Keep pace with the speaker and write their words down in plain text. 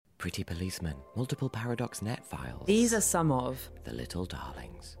Pretty Policeman, multiple Paradox Net files. These are some of The Little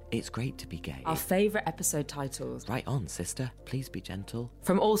Darlings. It's great to be gay. our favourite episode titles. Right on, sister. Please be gentle.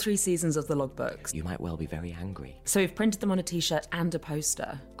 From all 3 seasons of the logbooks. You might well be very angry. So we've printed them on a t-shirt and a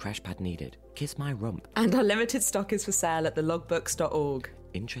poster. Crash pad needed. Kiss my rump. And our limited stock is for sale at thelogbooks.org.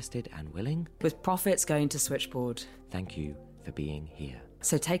 Interested and willing? With profits going to Switchboard. Thank you for being here.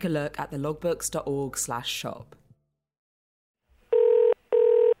 So take a look at thelogbooks.org/shop.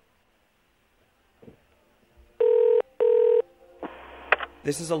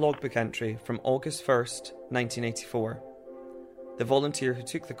 This is a logbook entry from August 1st, 1984. The volunteer who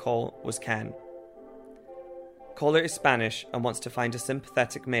took the call was Ken. Caller is Spanish and wants to find a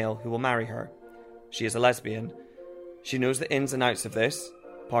sympathetic male who will marry her. She is a lesbian. She knows the ins and outs of this,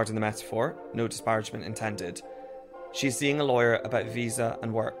 pardon the metaphor, no disparagement intended. She's seeing a lawyer about visa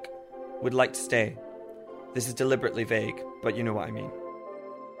and work. Would like to stay. This is deliberately vague, but you know what I mean.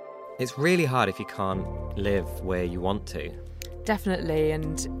 It's really hard if you can't live where you want to. Definitely,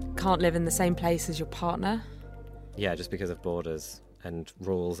 and can't live in the same place as your partner. Yeah, just because of borders and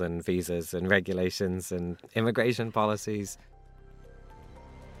rules and visas and regulations and immigration policies.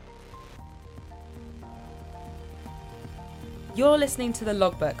 You're listening to The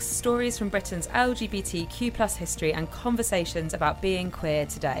Logbooks, stories from Britain's LGBTQ+ history and conversations about being queer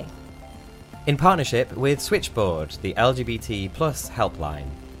today. In partnership with Switchboard, the LGBT+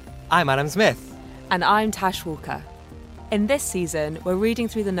 helpline. I'm Adam Smith. And I'm Tash Walker. In this season, we're reading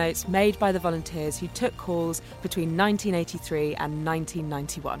through the notes made by the volunteers who took calls between 1983 and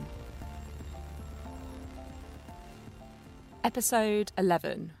 1991. Episode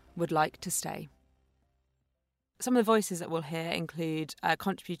 11, Would Like to Stay. Some of the voices that we'll hear include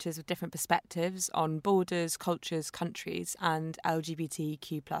contributors with different perspectives on borders, cultures, countries, and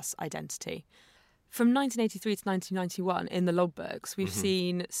LGBTQ+ identity. From 1983 to 1991, in the logbooks, we've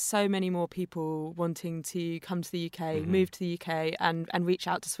seen so many more people wanting to come to the UK, move to the UK, and reach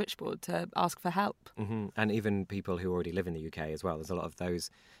out to Switchboard to ask for help. And even people who already live in the UK as well. There's a lot of those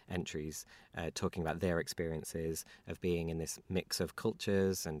entries talking about their experiences of being in this mix of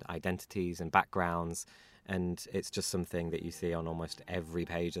cultures and identities and backgrounds. And it's just something that you see on almost every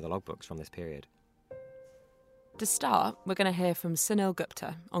page of the logbooks from this period. To start, we're going to hear from Sunil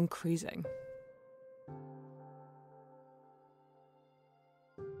Gupta on cruising.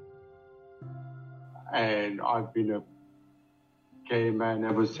 And I've been a gay man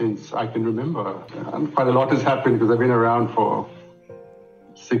ever since I can remember. And quite a lot has happened because I've been around for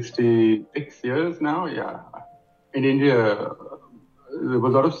 66 years now, yeah. In India, there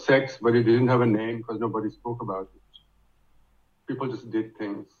was a lot of sex, but it didn't have a name because nobody spoke about it. People just did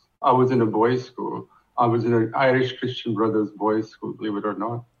things. I was in a boys' school. I was in an Irish Christian Brothers boys' school, believe it or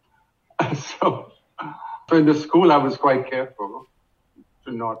not. So in the school, I was quite careful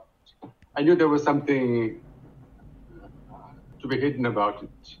to not... I knew there was something to be hidden about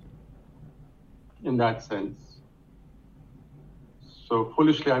it in that sense. So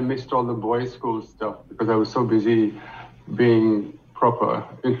foolishly, I missed all the boys' school stuff because I was so busy being proper,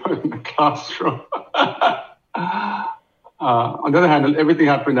 in the classroom. On the other hand, everything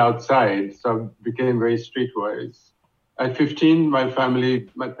happened outside, so I became very streetwise. At 15, my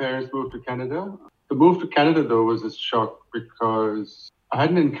parents moved to Canada. The move to Canada, though, was a shock because I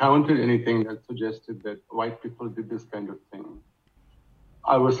hadn't encountered anything that suggested that white people did this kind of thing.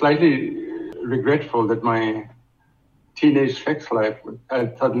 I was slightly regretful that my teenage sex life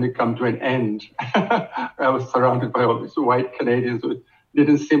had suddenly come to an end. I was surrounded by all these white Canadians who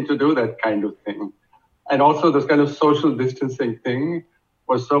didn't seem to do that kind of thing. And also this kind of social distancing thing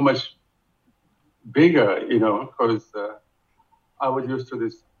was so much bigger, because I was used to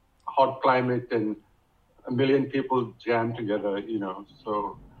this hot climate and a million people jammed together,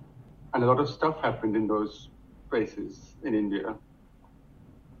 so, and a lot of stuff happened in those places in India.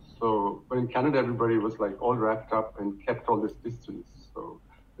 So, but in Canada, everybody was like all wrapped up and kept all this distance. So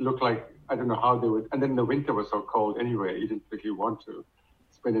it looked like, I don't know how they would, and then the winter was so cold anyway, you didn't really want to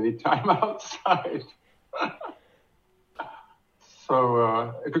spend any time outside.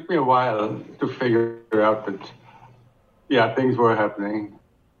 So it took me a while to figure out that, things were happening.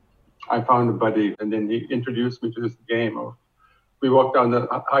 I found a buddy, and then he introduced me to this game of, we walked down the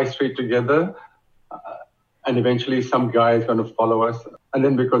high street together, and eventually some guy is going to follow us. And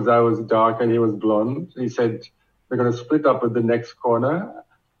then because I was dark and he was blonde, he said, we're going to split up at the next corner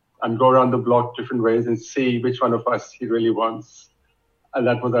and go around the block different ways and see which one of us he really wants. And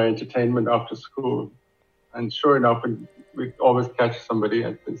that was our entertainment after school. And sure enough, we'd always catch somebody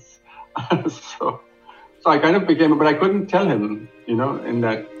at this. So I kind of became, but I couldn't tell him, in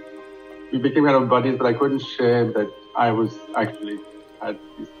that we became kind of buddies, but I couldn't share that I was actually had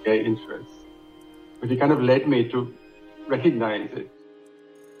these gay interests. But he kind of led me to recognize it.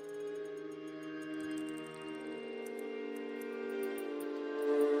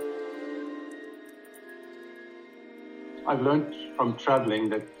 I've learned from traveling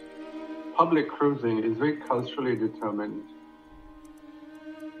that public cruising is very culturally determined.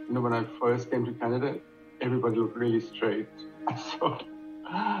 You know, when I first came to Canada, everybody looked really straight. So,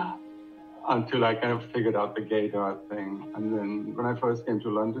 until I kind of figured out the gaydar thing. And then when I first came to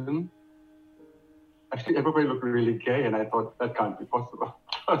London, actually everybody looked really gay, and I thought that can't be possible.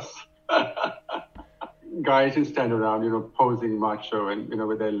 Because guys who stand around, you know, posing macho and, you know,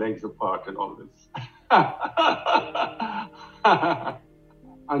 with their legs apart and all this.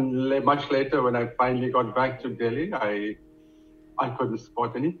 And much later, when I finally got back to Delhi, I couldn't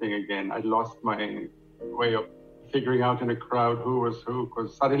spot anything again. I lost my way of figuring out in a crowd who was who,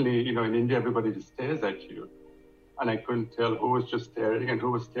 because suddenly, you know, in India, everybody just stares at you. And I couldn't tell who was just staring and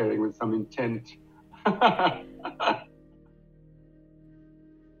who was staring with some intent.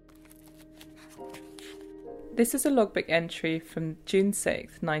 This is a logbook entry from June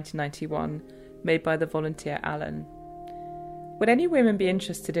 6th, 1991, made by the volunteer Alan. Would any women be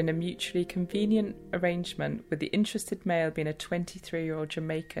interested in a mutually convenient arrangement with the interested male being a 23-year-old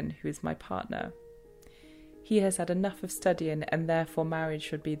Jamaican who is my partner? He has had enough of studying and therefore marriage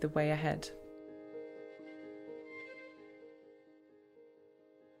should be the way ahead.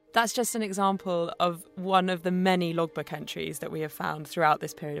 That's just an example of one of the many logbook entries that we have found throughout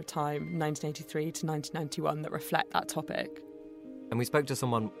this period of time, 1983 to 1991, that reflect that topic. And we spoke to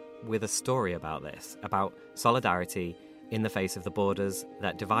someone with a story about this, about solidarity in the face of the borders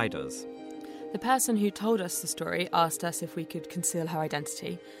that divide us. The person who told us the story asked us if we could conceal her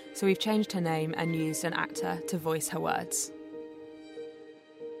identity, so we've changed her name and used an actor to voice her words.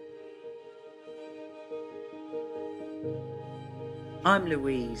 I'm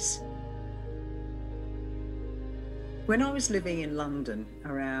Louise. When I was living in London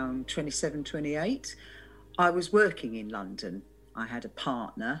around 27, 28, I was working in London. I had a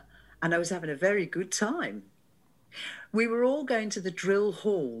partner and I was having a very good time. We were all going to the Drill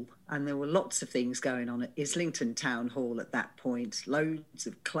Hall, and there were lots of things going on at Islington Town Hall at that point, loads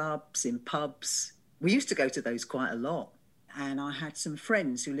of clubs in pubs. We used to go to those quite a lot, and I had some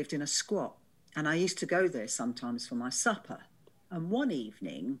friends who lived in a squat, and I used to go there sometimes for my supper. And one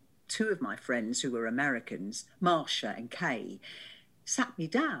evening, two of my friends who were Americans, Marsha and Kay, sat me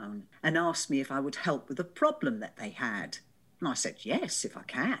down and asked me if I would help with a problem that they had. And I said, yes, if I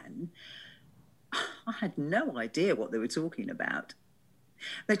can. I had no idea what they were talking about.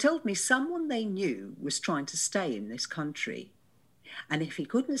 They told me someone they knew was trying to stay in this country. And if he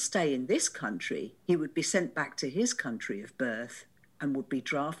couldn't stay in this country, he would be sent back to his country of birth and would be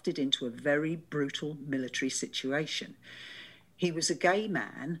drafted into a very brutal military situation. He was a gay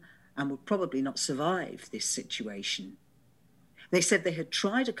man and would probably not survive this situation. They said they had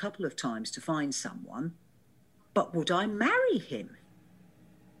tried a couple of times to find someone, but would I marry him?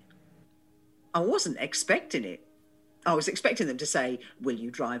 I wasn't expecting it. I was expecting them to say, will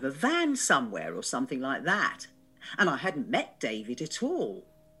you drive a van somewhere or something like that? And I hadn't met David at all.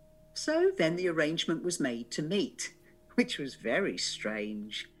 So then the arrangement was made to meet, which was very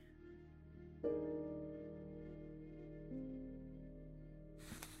strange.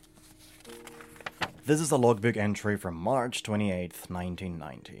 This is a logbook entry from March 28th,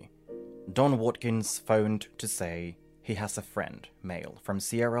 1990. Don Watkins phoned to say he has a friend, male, from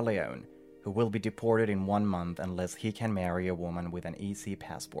Sierra Leone, who will be deported in 1 month unless he can marry a woman with an EC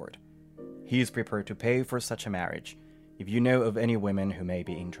passport. He is prepared to pay for such a marriage, if you know of any women who may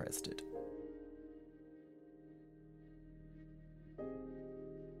be interested.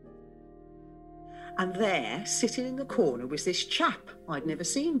 And there, sitting in the corner, was this chap I'd never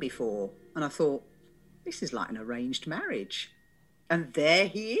seen before. And I thought, this is like an arranged marriage. And there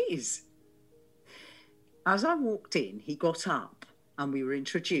he is. As I walked in, he got up and we were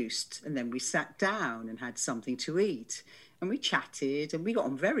introduced, and then we sat down and had something to eat, and we chatted and we got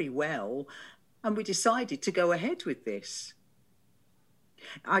on very well, and we decided to go ahead with this.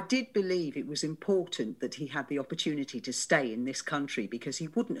 I did believe it was important that he had the opportunity to stay in this country because he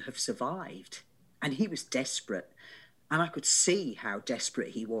wouldn't have survived, and he was desperate, and I could see how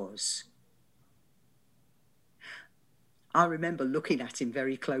desperate he was. I remember looking at him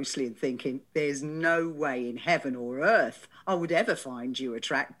very closely and thinking, there's no way in heaven or earth I would ever find you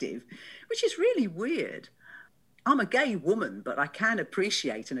attractive, which is really weird. I'm a gay woman, but I can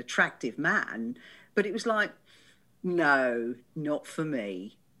appreciate an attractive man. But it was like, no, not for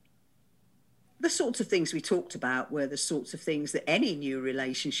me. The sorts of things we talked about were the sorts of things that any new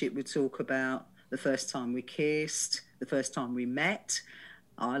relationship would talk about. The first time we kissed, the first time we met.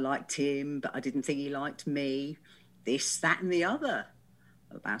 I liked him, but I didn't think he liked me. This, that, and the other.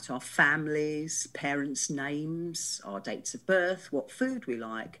 About our families, parents' names, our dates of birth, what food we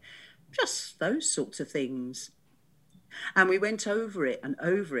like. Just those sorts of things. And we went over it and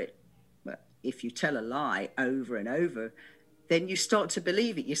over it. Well, if you tell a lie over and over, then you start to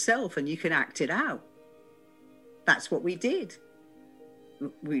believe it yourself and you can act it out. That's what we did.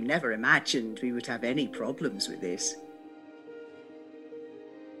 We never imagined we would have any problems with this.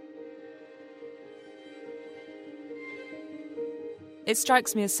 It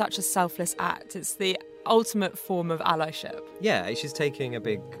strikes me as such a selfless act. It's the ultimate form of allyship. Yeah, she's taking a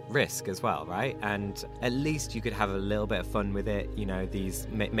big risk as well, right? And at least you could have a little bit of fun with it, you know, these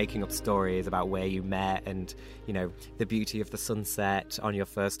making up stories about where you met and, you know, the beauty of the sunset on your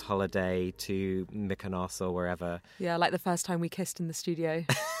first holiday to Mykonos or wherever. Yeah, like the first time we kissed in the studio.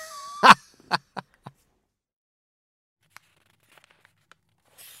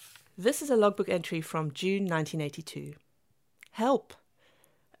 This is a logbook entry from June 1982. Help!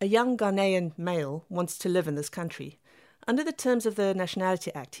 A young Ghanaian male wants to live in this country. Under the terms of the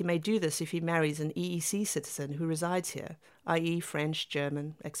Nationality Act, he may do this if he marries an EEC citizen who resides here, i.e. French,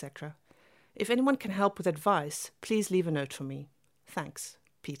 German, etc. If anyone can help with advice, please leave a note for me. Thanks,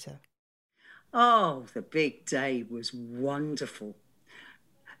 Peter. Oh, the big day was wonderful.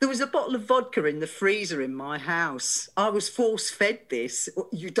 There was a bottle of vodka in the freezer in my house. I was force-fed this.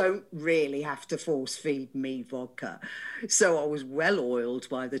 You don't really have to force-feed me vodka. So I was well-oiled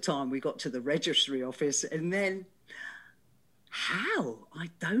by the time we got to the registry office. And then, how?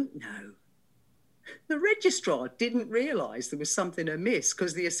 I don't know. The registrar didn't realise there was something amiss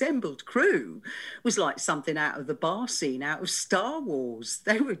because the assembled crew was like something out of the bar scene out of Star Wars.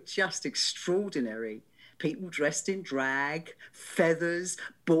 They were just extraordinary. People dressed in drag, feathers,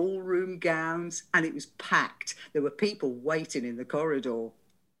 ballroom gowns, and it was packed. There were people waiting in the corridor.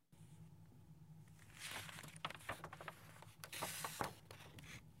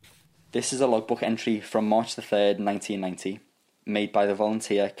 This is a logbook entry from March the 3rd, 1990, made by the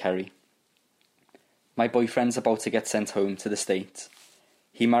volunteer Kerry. My boyfriend's about to get sent home to the States.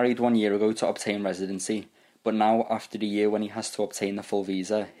 He married 1 year ago to obtain residency, but now after the year when he has to obtain the full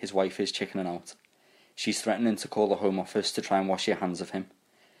visa, his wife is chickening out. She's threatening to call the Home Office to try and wash your hands of him.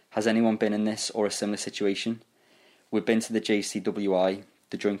 Has anyone been in this or a similar situation? We've been to the JCWI,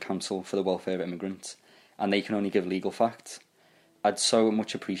 the Joint Council for the Welfare of Immigrants, and they can only give legal facts. I'd so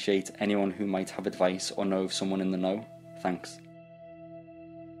much appreciate anyone who might have advice or know of someone in the know. Thanks.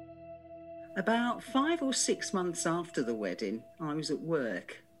 About 5 or 6 months after the wedding, I was at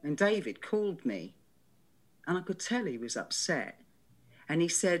work and David called me. And I could tell he was upset. And he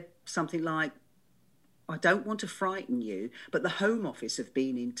said something like, I don't want to frighten you, but the Home Office have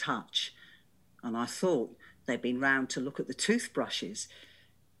been in touch. And I thought they'd been round to look at the toothbrushes.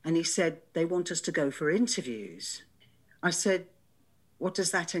 And he said they want us to go for interviews. I said, what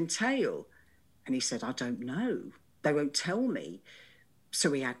does that entail? And he said, I don't know. They won't tell me. So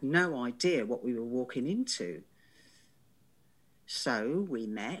we had no idea what we were walking into. So we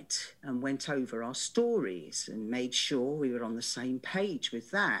met and went over our stories and made sure we were on the same page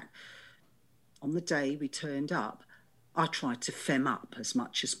with that. On the day we turned up, I tried to fem up as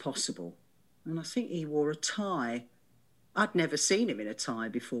much as possible. And I think he wore a tie. I'd never seen him in a tie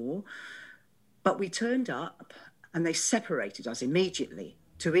before. But we turned up and they separated us immediately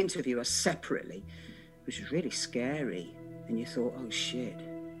to interview us separately, which was really scary. And you thought, oh shit,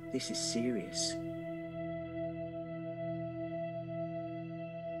 this is serious.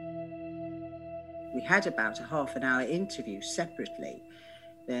 We had about a half an hour interview separately,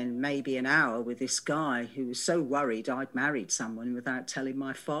 then maybe an hour with this guy who was so worried I'd married someone without telling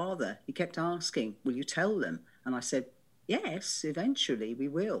my father. He kept asking, will you tell them? And I said, yes, eventually we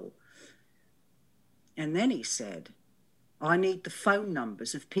will. And then he said, I need the phone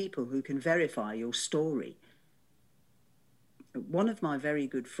numbers of people who can verify your story. One of my very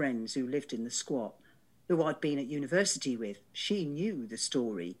good friends who lived in the squat, who I'd been at university with, she knew the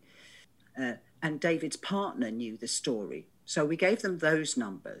story. And David's partner knew the story. So we gave them those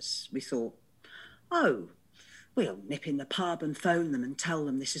numbers. We thought, oh, we'll nip in the pub and phone them and tell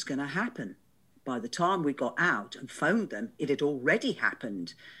them this is going to happen. By the time we got out and phoned them, it had already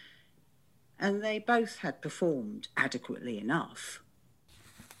happened. And they both had performed adequately enough.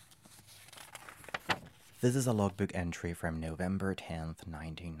 This is a logbook entry from November 10th,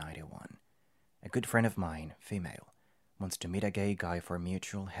 1991. A good friend of mine, female, wants to meet a gay guy for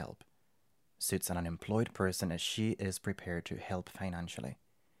mutual help. Suits an unemployed person as she is prepared to help financially.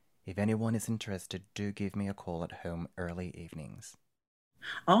 If anyone is interested, do give me a call at home early evenings.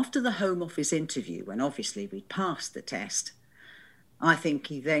 After the Home Office interview, when obviously we'd passed the test, I think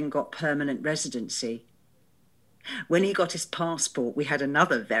he then got permanent residency. When he got his passport, we had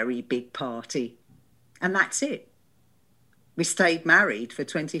another very big party. And that's it. We stayed married for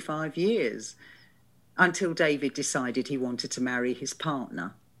 25 years, until David decided he wanted to marry his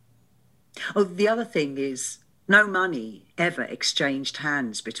partner. Oh, the other thing is, no money ever exchanged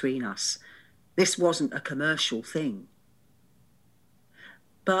hands between us. This wasn't a commercial thing.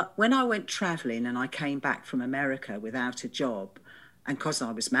 But when I went travelling and I came back from America without a job, and because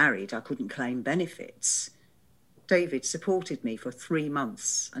I was married, I couldn't claim benefits, David supported me for 3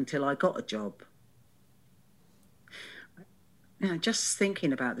 months until I got a job. Now, just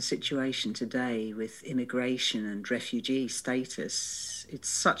thinking about the situation today with immigration and refugee status, it's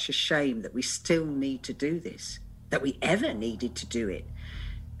such a shame that we still need to do this, that we ever needed to do it.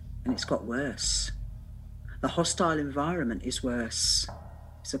 And it's got worse. The hostile environment is worse.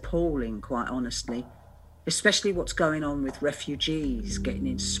 It's appalling, quite honestly, especially what's going on with refugees getting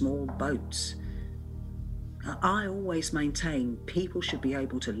in small boats. I always maintain people should be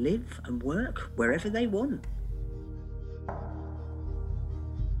able to live and work wherever they want.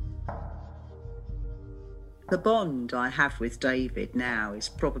 The bond I have with David now is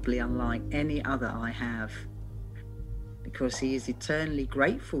probably unlike any other I have, because he is eternally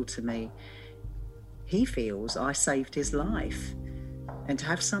grateful to me. He feels I saved his life, and to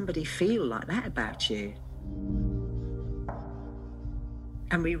have somebody feel like that about you.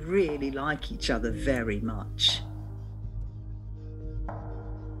 And we really like each other very much.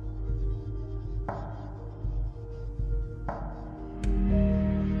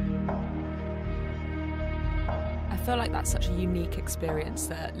 I feel like that's such a unique experience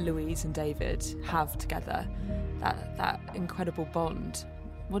that Louise and David have together, that incredible bond.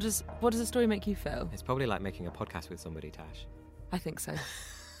 What does the story make you feel? It's probably like making a podcast with somebody, Tash. I think so.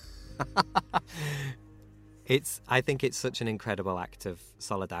 I think it's such an incredible act of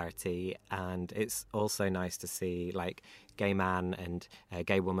solidarity, and it's also nice to see like gay man and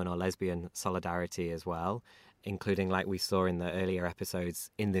gay woman or lesbian solidarity as well, including like we saw in the earlier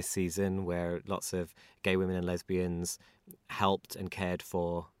episodes in this season where lots of gay women and lesbians helped and cared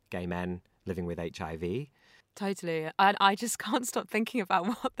for gay men living with HIV. Totally. And I just can't stop thinking about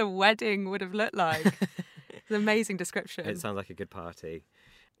what the wedding would have looked like. It's an amazing description. It sounds like a good party.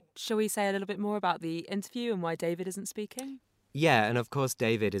 Shall we say a little bit more about the interview and why David isn't speaking? Yeah, and of course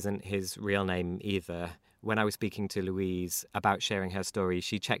David isn't his real name either. When I was speaking to Louise about sharing her story,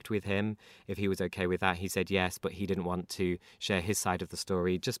 she checked with him if he was okay with that. He said yes, but he didn't want to share his side of the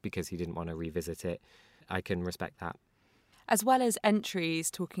story just because he didn't want to revisit it. I can respect that. As well as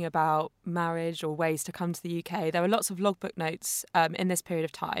entries talking about marriage or ways to come to the UK, there were lots of logbook notes in this period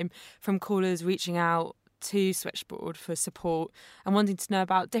of time from callers reaching out to Switchboard for support and wanting to know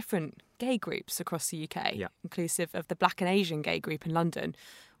about different gay groups across the UK, inclusive of the Black and Asian gay group in London,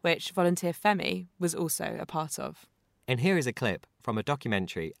 which volunteer Femi was also a part of. And here is a clip from a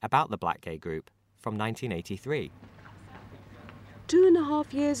documentary about the Black gay group from 1983.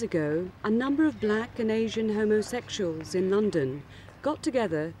 2.5 years ago, a number of Black and Asian homosexuals in London got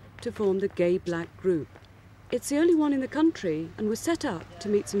together to form the Gay Black Group. It's the only one in the country and was set up to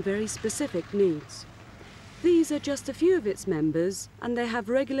meet some very specific needs. These are just a few of its members, and they have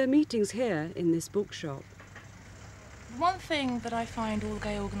regular meetings here in this bookshop. One thing that I find all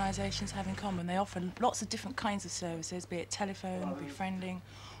gay organisations have in common, they offer lots of different kinds of services, be it telephone, befriending,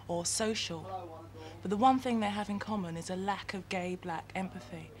 or social. But the one thing they have in common is a lack of gay black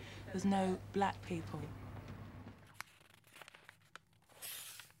empathy. There's no black people.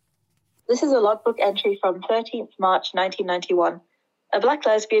 This is a logbook entry from 13th March 1991. A black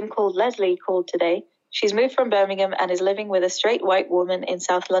lesbian called Leslie called today. She's moved from Birmingham and is living with a straight white woman in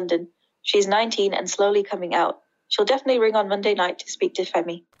South London. She's 19 and slowly coming out. She'll definitely ring on Monday night to speak to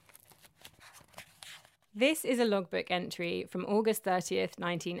Femi. This is a logbook entry from August 30th,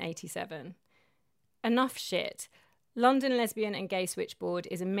 1987. Enough shit. London Lesbian and Gay Switchboard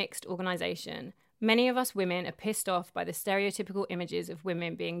is a mixed organisation. Many of us women are pissed off by the stereotypical images of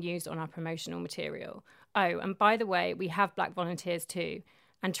women being used on our promotional material. Oh, and by the way, we have black volunteers too.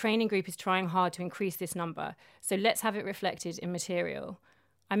 And Training Group is trying hard to increase this number, so let's have it reflected in material.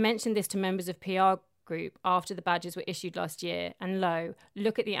 I mentioned this to members of PR Group after the badges were issued last year, and lo,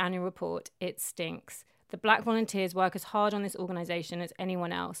 look at the annual report, it stinks. The black volunteers work as hard on this organisation as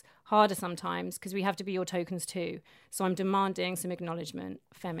anyone else, harder sometimes, because we have to be your tokens too, so I'm demanding some acknowledgement.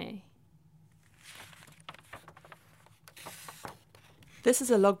 Femi. This is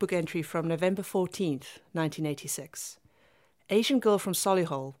a logbook entry from November 14th, 1986. Asian girl from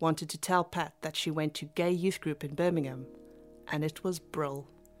Solihull wanted to tell Pat that she went to gay youth group in Birmingham. and it was Brill.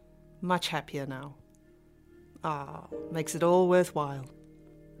 Much happier now. Makes it all worthwhile.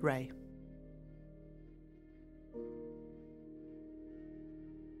 Ray.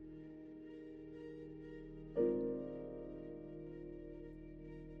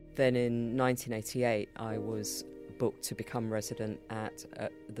 Then in 1988, I was booked to become resident at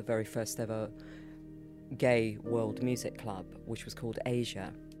the very first ever gay world music club, which was called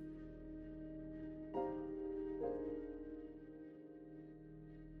Asia.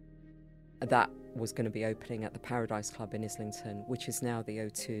 That was going to be opening at the Paradise Club in Islington, which is now the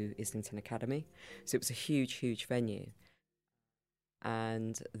O2 Islington Academy. So it was a huge, huge venue.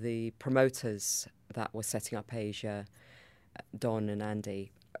 And the promoters that were setting up Asia, Don and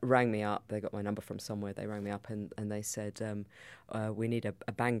Andy, rang me up. They got my number from somewhere. They rang me up and they said, we need a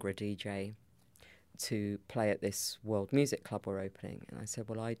Bhangra DJ to play at this world music club we're opening. And I said,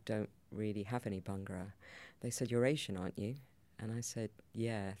 well, I don't really have any Bhangra. They said, you're Asian, aren't you? And I said,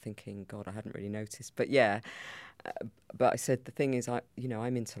 yeah, thinking, God, I hadn't really noticed. But yeah, but I said, the thing is, I'm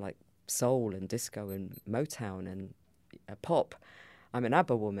into like soul and disco and Motown and pop. I'm an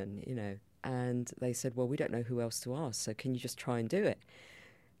ABBA woman, And they said, well, we don't know who else to ask, so can you just try and do it?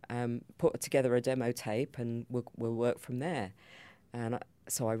 Put together a demo tape and we'll work from there. And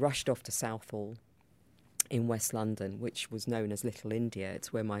so I rushed off to Southall in West London, which was known as Little India.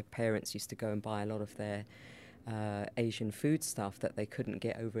 It's where my parents used to go and buy a lot of their Asian food stuff that they couldn't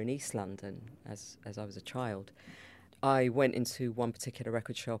get over in East London as I was a child. I went into one particular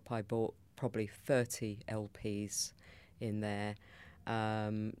record shop. I bought probably 30 LPs in there,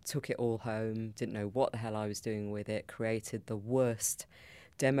 took it all home, didn't know what the hell I was doing with it, created the worst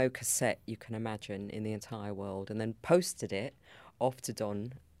demo cassette you can imagine in the entire world, and then posted it off to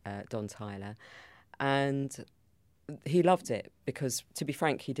Don Tyler, and he loved it because, to be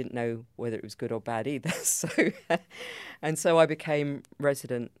frank, he didn't know whether it was good or bad either. So I became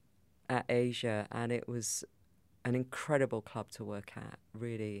resident at Asia, and it was an incredible club to work at,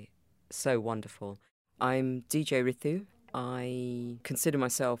 really so wonderful. I'm DJ Rithu. I consider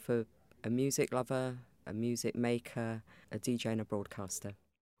myself a music lover, a music maker, a DJ and a broadcaster.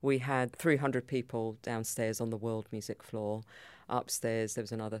 We had 300 people downstairs on the world music floor. Upstairs, there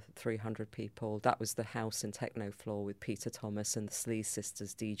was another 300 people. That was the house and techno floor with Peter Thomas and the Sleaze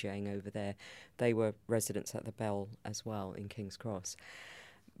Sisters DJing over there. They were residents at the Bell as well in King's Cross.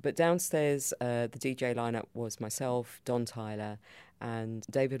 But downstairs, the DJ lineup was myself, Don Tyler, and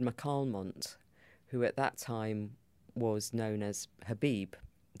David McAlmont, who at that time was known as Habib,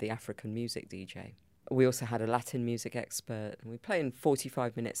 the African music DJ. We also had a Latin music expert, and we played in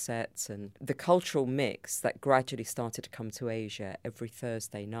 45-minute sets, and the cultural mix that gradually started to come to Asia every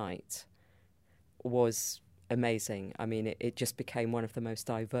Thursday night was amazing. I mean, it just became one of the most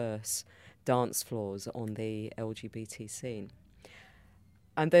diverse dance floors on the LGBT scene.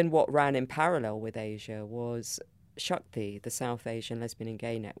 And then what ran in parallel with Asia was Shakti, the South Asian Lesbian and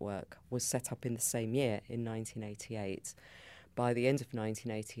Gay Network, was set up in the same year, in 1988. By the end of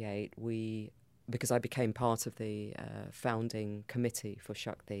 1988, because I became part of the founding committee for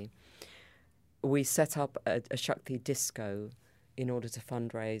Shakti, we set up a Shakti disco in order to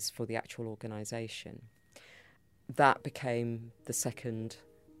fundraise for the actual organisation. That became the second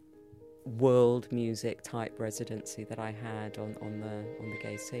world music type residency that I had on the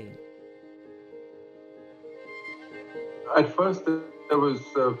gay scene. At first, there was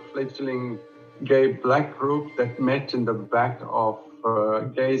a fledgling gay black group that met in the back of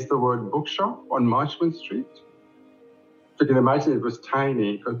Gay's the Word bookshop on Marchmont Street. So you can imagine it was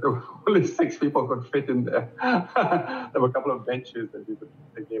tiny because there were only 6 people could fit in there. There were a couple of benches that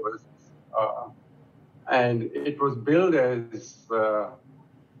they gave us. And it was billed as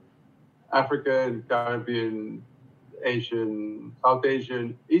African, Caribbean, Asian, South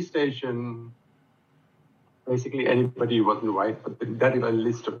Asian, East Asian, basically anybody who wasn't white, but that is a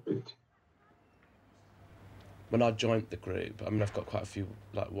list of it. When I joined the group, I mean, I've got quite a few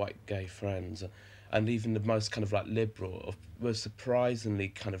like white gay friends, and even the most kind of like liberal were surprisingly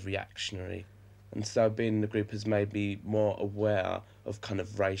kind of reactionary. And so being in the group has made me more aware of kind of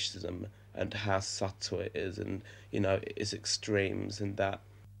racism and how subtle it is, and, its extremes, and that.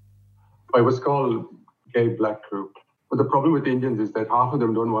 It was called Gay Black Group. But the problem with Indians is that half of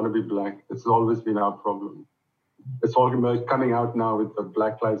them don't want to be black. It's always been our problem. It's all coming out now with the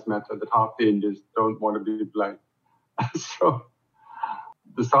Black Lives Matter that half the Indians don't want to be black. So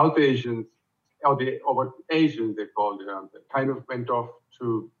the South Asians, or what Asians they called them, they kind of went off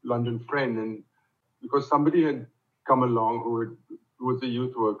to London Friend, and because somebody had come along who was a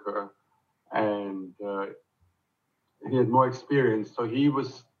youth worker, and he had more experience, so he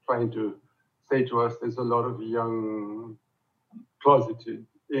was trying to say to us, there's a lot of young closeted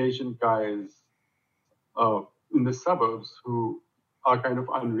Asian guys in the suburbs who are kind of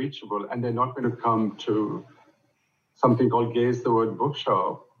unreachable, and they're not going to come to something called Gays the Word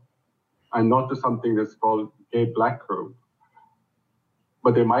Bookshop and not to something that's called Gay Black Group.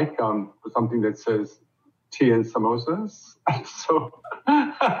 But they might come to something that says tea and samosas. So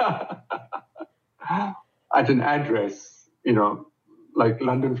at an address, like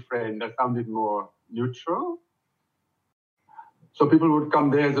London Friend, that sounded more neutral. So people would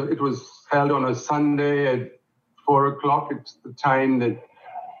come there. So it was held on a Sunday at 4:00. It's the time that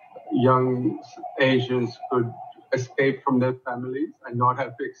young Asians could escape from their families and not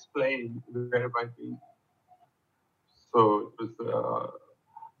have to explain where have I been. So it was,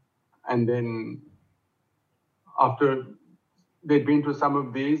 and then after they'd been to some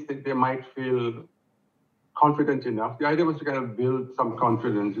of these, they might feel confident enough. The idea was to kind of build some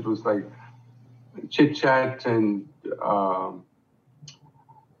confidence. It was like chit chat, and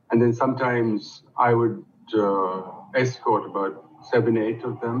then sometimes I would escort about 7, 8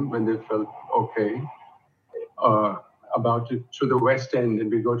 of them when they felt okay about it to the West End,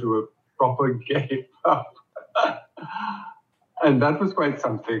 and we go to a proper gay pub. And that was quite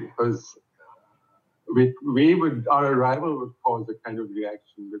something, because our arrival would cause a kind of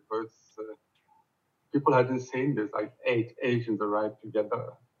reaction, because people hadn't seen this, like 8 Asians arrived together,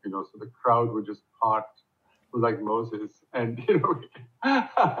 so the crowd would just part like Moses, and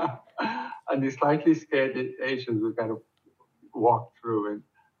and the slightly scared Asians would kind of walk through and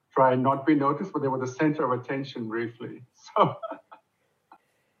try and not be noticed, but they were the center of attention briefly. So,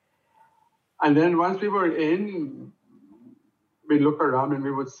 and then once we were in, we look around and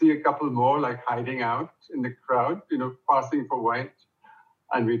we would see a couple more like hiding out in the crowd, passing for white,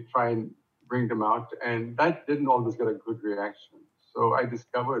 and we'd try and bring them out, and that didn't always get a good reaction. So I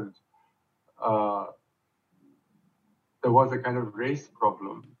discovered there was a kind of race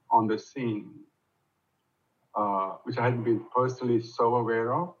problem on the scene, which I hadn't been personally so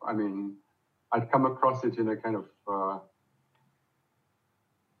aware of. I mean, I'd come across it in a kind of,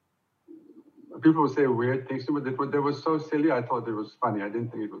 people would say weird things to me, but they were so silly, I thought it was funny. I didn't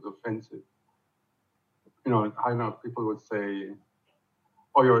think it was offensive. I don't know, people would say,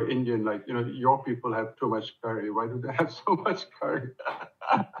 oh, you're Indian, like, your people have too much curry. Why do they have so much curry?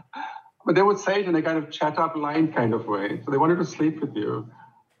 But they would say it in a kind of chat up line kind of way. So they wanted to sleep with you.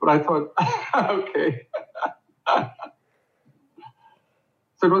 But I thought, okay.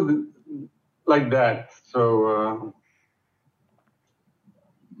 So it was like that. So,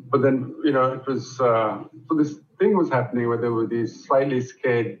 but then, it was, so this thing was happening where there were these slightly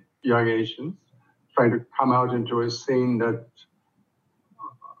scared young Asians trying to come out into a scene that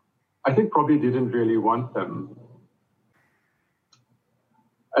I think probably didn't really want them.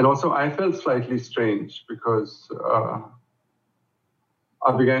 And also I felt slightly strange because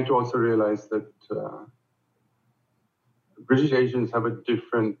I began to also realize that British Asians have a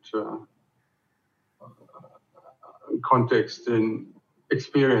different context in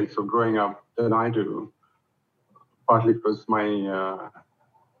experience of growing up than I do, partly because my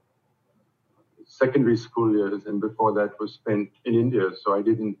secondary school years and before that was spent in India, so I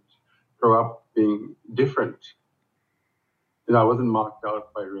didn't grow up being different. I wasn't marked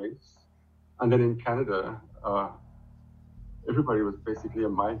out by race. And then in Canada, everybody was basically a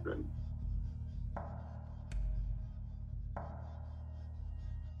migrant.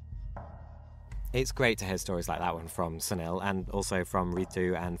 It's great to hear stories like that one from Sunil and also from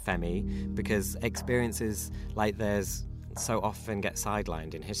Ritu and Femi, because experiences like theirs so often get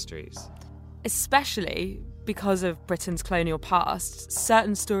sidelined in histories. Especially because of Britain's colonial past,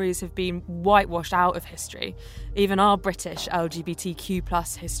 certain stories have been whitewashed out of history, even our British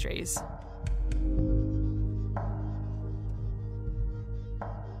LGBTQ+ histories.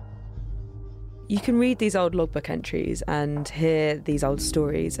 You can read these old logbook entries and hear these old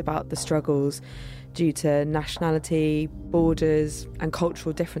stories about the struggles due to nationality, borders, and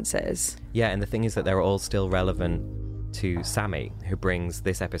cultural differences. Yeah, and the thing is that they're all still relevant to Sammy, who brings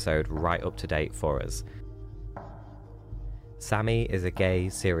this episode right up to date for us. Sammy is a gay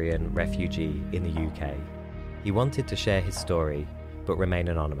Syrian refugee in the UK. He wanted to share his story, but remain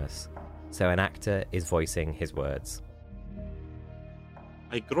anonymous, so an actor is voicing his words.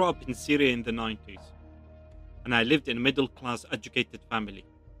 I grew up in Syria in the 90s, and I lived in a middle-class educated family.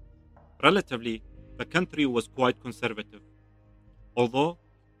 Relatively, the country was quite conservative, although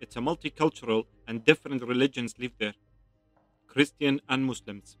it's a multicultural and different religions live there, Christian and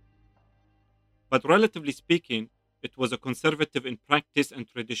Muslims. But relatively speaking, it was a conservative in practice and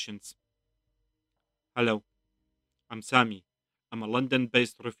traditions. Hello, I'm Sami. I'm a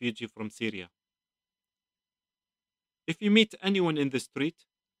London-based refugee from Syria. If you meet anyone in the street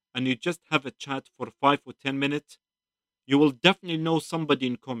and you just have a chat for 5 or 10 minutes, you will definitely know somebody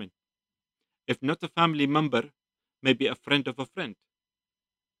in common. If not a family member, maybe a friend of a friend.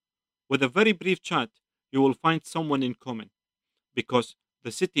 With a very brief chat, you will find someone in common because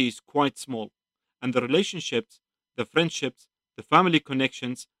the city is quite small and the relationships, the friendships, the family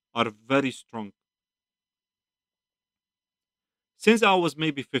connections are very strong. Since I was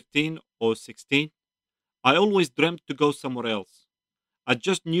maybe 15 or 16, I always dreamt to go somewhere else. I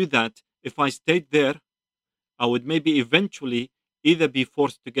just knew that if I stayed there, I would maybe eventually either be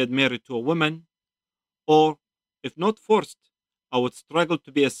forced to get married to a woman, or if not forced, I would struggle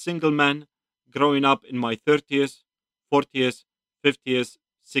to be a single man growing up in my 30s, 40s, 50s,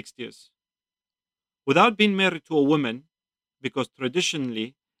 60s. Without being married to a woman, because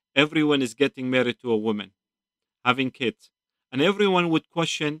traditionally everyone is getting married to a woman, having kids, and everyone would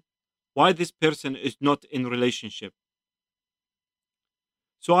question why this person is not in relationship.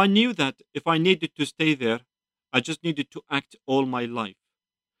 So I knew that if I needed to stay there, I just needed to act all my life.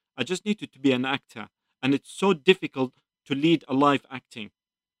 I just needed to be an actor, and it's so difficult to lead a life acting.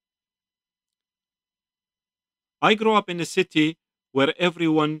 I grew up in a city where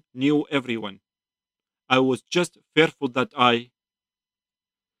everyone knew everyone. I was just fearful that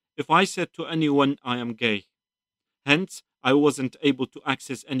if I said to anyone I am gay, hence I wasn't able to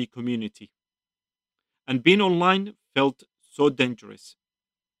access any community. And being online felt so dangerous.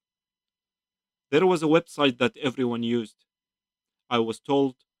 There was a website that everyone used. I was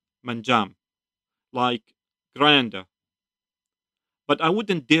told Manjam, like Grindr. But I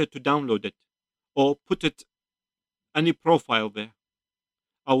wouldn't dare to download it or put it any profile there.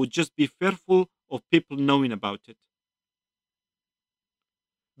 I would just be fearful of people knowing about it.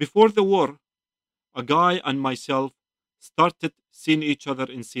 Before the war, a guy and myself started seeing each other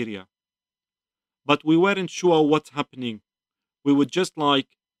in Syria. But we weren't sure what's happening. We would just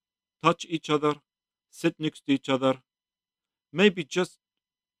touch each other, sit next to each other, maybe just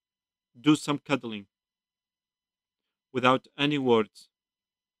do some cuddling. Without any words.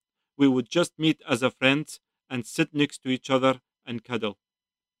 We would just meet as a friends and sit next to each other and cuddle.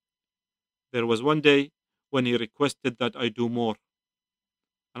 There was one day when he requested that I do more.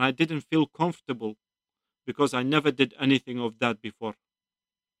 And I didn't feel comfortable because I never did anything of that before.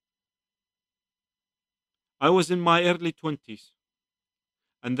 I was in my early 20s.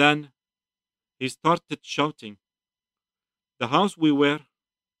 And then he started shouting. The house we were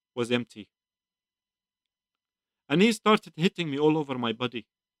was empty. And he started hitting me all over my body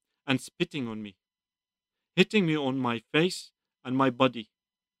and spitting on me, hitting me on my face and my body.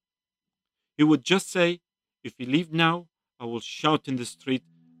 He would just say, if you leave now, I will shout in the street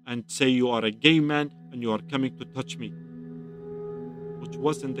and say you are a gay man and you are coming to touch me. Which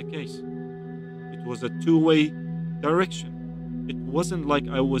wasn't the case. It was a two-way direction. It wasn't like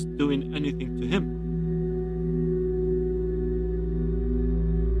I was doing anything to him.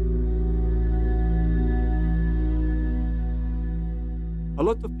 A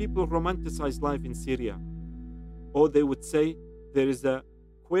lot of people romanticize life in Syria, or they would say there is a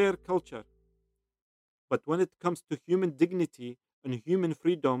queer culture. But when it comes to human dignity and human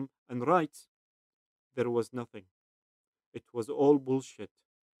freedom and rights, there was nothing. It was all bullshit.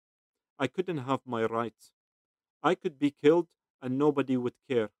 I couldn't have my rights. I could be killed and nobody would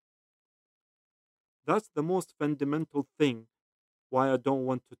care. That's the most fundamental thing why I don't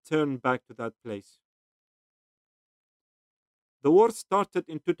want to turn back to that place. The war started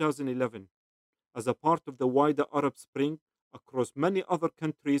in 2011 as a part of the wider Arab Spring across many other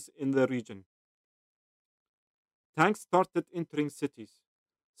countries in the region. Tanks started entering cities.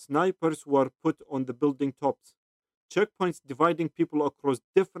 Snipers were put on the building tops. Checkpoints dividing people across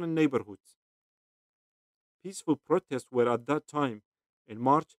different neighborhoods. Peaceful protests were at that time, in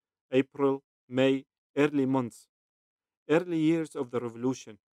March, April, May, early months, early years of the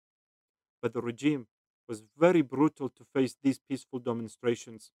revolution. But the regime was very brutal to face these peaceful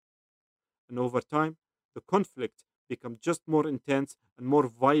demonstrations. And over time, the conflict became just more intense and more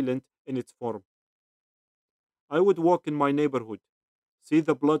violent in its form. I would walk in my neighborhood, see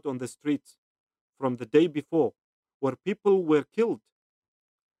the blood on the streets from the day before, where people were killed.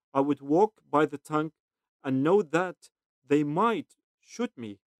 I would walk by the tank and know that they might shoot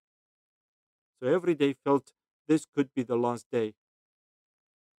me. So every day felt this could be the last day.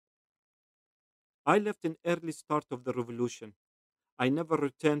 I left in early start of the revolution. I never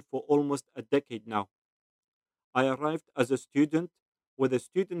returned for almost a decade now. I arrived as a student with a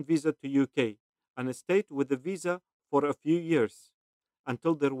student visa to UK and I stayed with the visa for a few years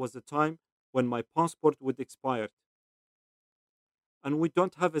until there was a time when my passport would expire. And we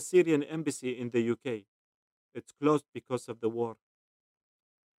don't have a Syrian embassy in the UK. It's closed because of the war.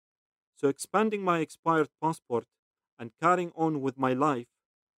 So expanding my expired passport and carrying on with my life,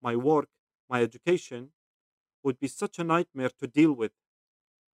 my work, my education would be such a nightmare to deal with.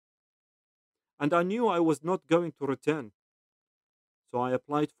 And I knew I was not going to return. So I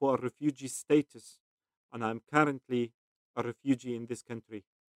applied for a refugee status, and I'm currently a refugee in this country.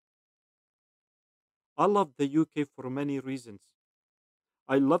 I loved the UK for many reasons.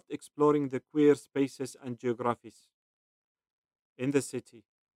 I loved exploring the queer spaces and geographies. In the city,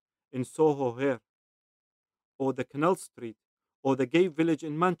 in Soho here, or the Canal Street, or the gay village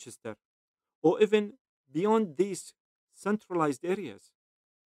in Manchester, or even beyond these centralized areas.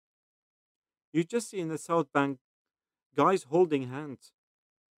 You just see in the South Bank guys holding hands.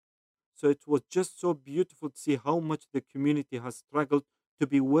 So it was just so beautiful to see how much the community has struggled to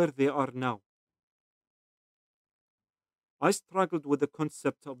be where they are now. I struggled with the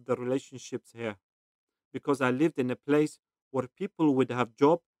concept of the relationships here because I lived in a place where people would have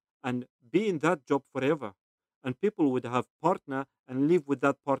job and be in that job forever, and people would have partner and live with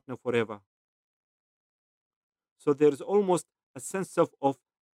that partner forever. So there's almost a sense of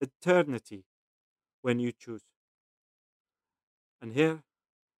eternity when you choose. And here,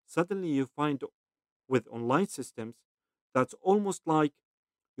 suddenly you find with online systems that's almost like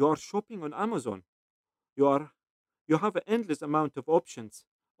you are shopping on Amazon. You have an endless amount of options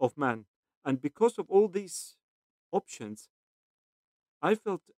of man, and because of all these options, I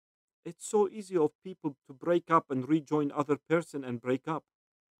felt it's so easy of people to break up and rejoin other person and break up.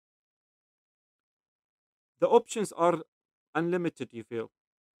 The options are unlimited, you feel.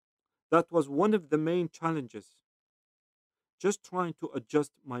 That was one of the main challenges. Just trying to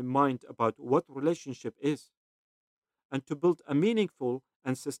adjust my mind about what relationship is and to build a meaningful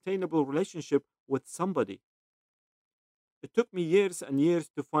and sustainable relationship with somebody. It took me years and years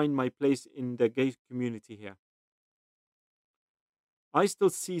to find my place in the gay community here. I still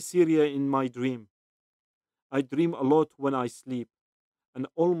see Syria in my dream. I dream a lot when I sleep, and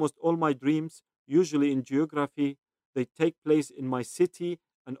almost all my dreams, usually in geography, they take place in my city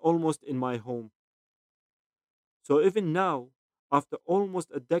and almost in my home. So even now, after almost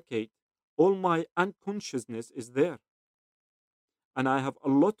a decade, all my unconsciousness is there. And I have a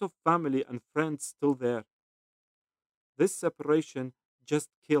lot of family and friends still there. This separation just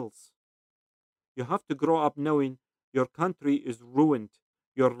kills. You have to grow up knowing your country is ruined,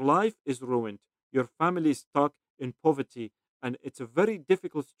 your life is ruined, your family is stuck in poverty, and it's a very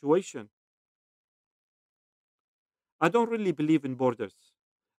difficult situation. I don't really believe in borders.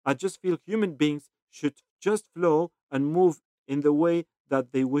 I just feel human beings should just flow and move in the way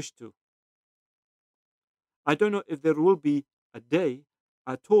that they wish to. I don't know if there will be a day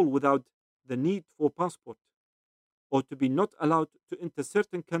at all without the need for passport, or to be not allowed to enter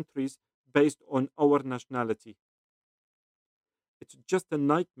certain countries based on our nationality. It's just a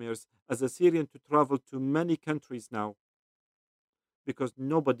nightmare as a Syrian to travel to many countries now, because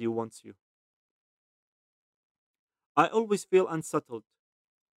nobody wants you. I always feel unsettled.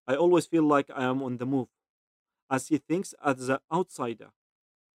 I always feel like I am on the move. I see things as an outsider.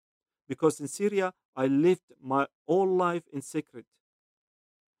 Because in Syria, I lived my whole life in secret.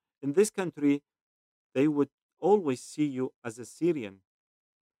 In this country, they would always see you as a Syrian,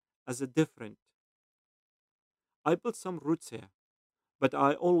 as a different. I built some roots here, but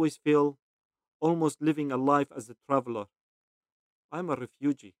I always feel almost living a life as a traveler. I'm a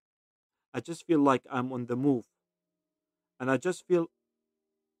refugee. I just feel like I'm on the move. And I just feel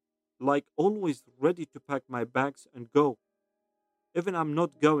like always ready to pack my bags and go. Even I'm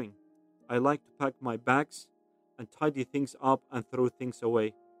not going, I like to pack my bags and tidy things up and throw things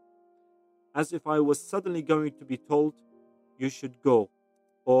away. As if I was suddenly going to be told, you should go,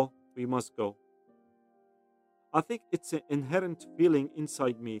 or we must go. I think it's an inherent feeling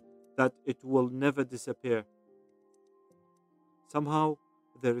inside me that it will never disappear. Somehow,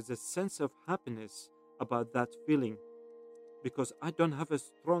 there is a sense of happiness about that feeling, because I don't have a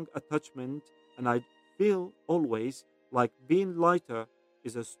strong attachment, and I feel always like being lighter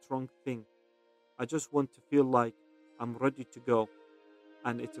is a strong thing. I just want to feel like I'm ready to go,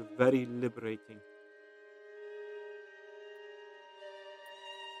 and it's very liberating.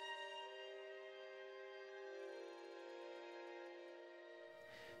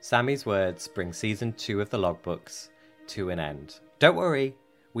 Sammy's words bring season 2 of the logbooks to an end. Don't worry,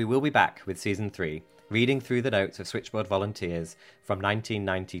 we will be back with season 3, reading through the notes of Switchboard volunteers from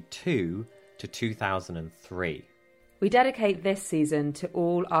 1992 to 2003. We dedicate this season to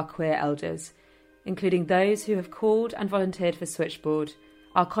all our queer elders, including those who have called and volunteered for Switchboard,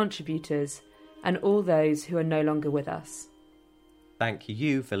 our contributors, and all those who are no longer with us. thank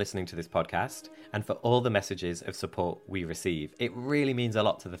you for listening to this podcast and for all the messages of support we receive. It really means a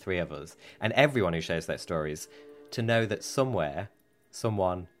lot to the three of us and everyone who shares their stories to know that somewhere,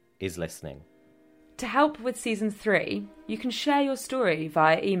 someone is listening. To help with Season 3, you can share your story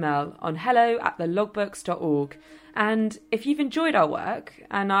via email on hello@thelogbooks.org. And if you've enjoyed our work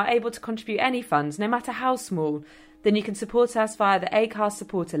and are able to contribute any funds, no matter how small, then you can support us via the Acast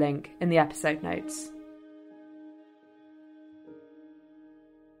supporter link in the episode notes.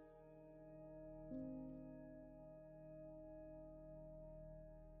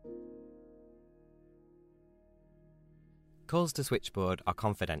 Calls to Switchboard are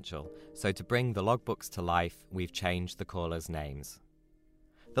confidential, so to bring the logbooks to life, we've changed the callers' names.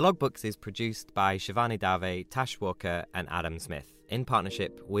 The logbooks is produced by Shivani Dave, Tash Walker and Adam Smith, in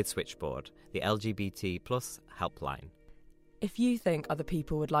partnership with Switchboard, the LGBT+ helpline. If you think other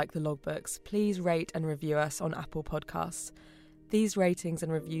people would like the logbooks, please rate and review us on Apple Podcasts. These ratings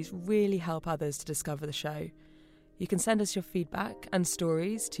and reviews really help others to discover the show. You can send us your feedback and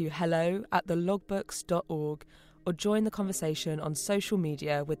stories to hello@thelogbooks.org or join the conversation on social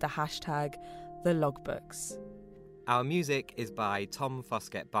media with the hashtag #TheLogbooks. Our music is by Tom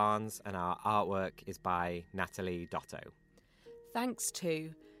Foskett Barnes and our artwork is by Natalie Dotto. Thanks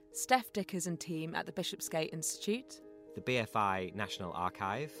to Steph Dickers and team at the Bishopsgate Institute, The BFI National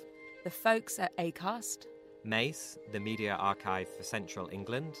Archive, the folks at Acast, Mace, the Media Archive for Central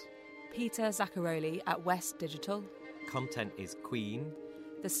England, Peter Zaccaroli at West Digital, Content is Queen,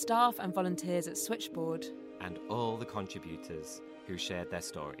 the staff and volunteers at Switchboard, and all the contributors who shared their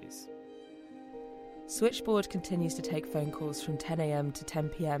stories. Switchboard continues to take phone calls from 10 a.m. to 10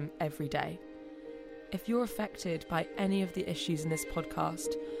 p.m. every day. If you're affected by any of the issues in this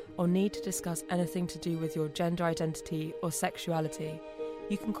podcast or need to discuss anything to do with your gender identity or sexuality,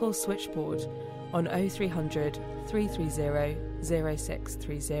 you can call Switchboard on 0300 330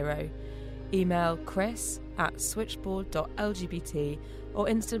 0630, email chris@switchboard.lgbt or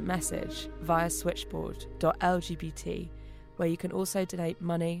instant message via switchboard.lgbt, where you can also donate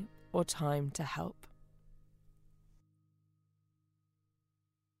money or time to help.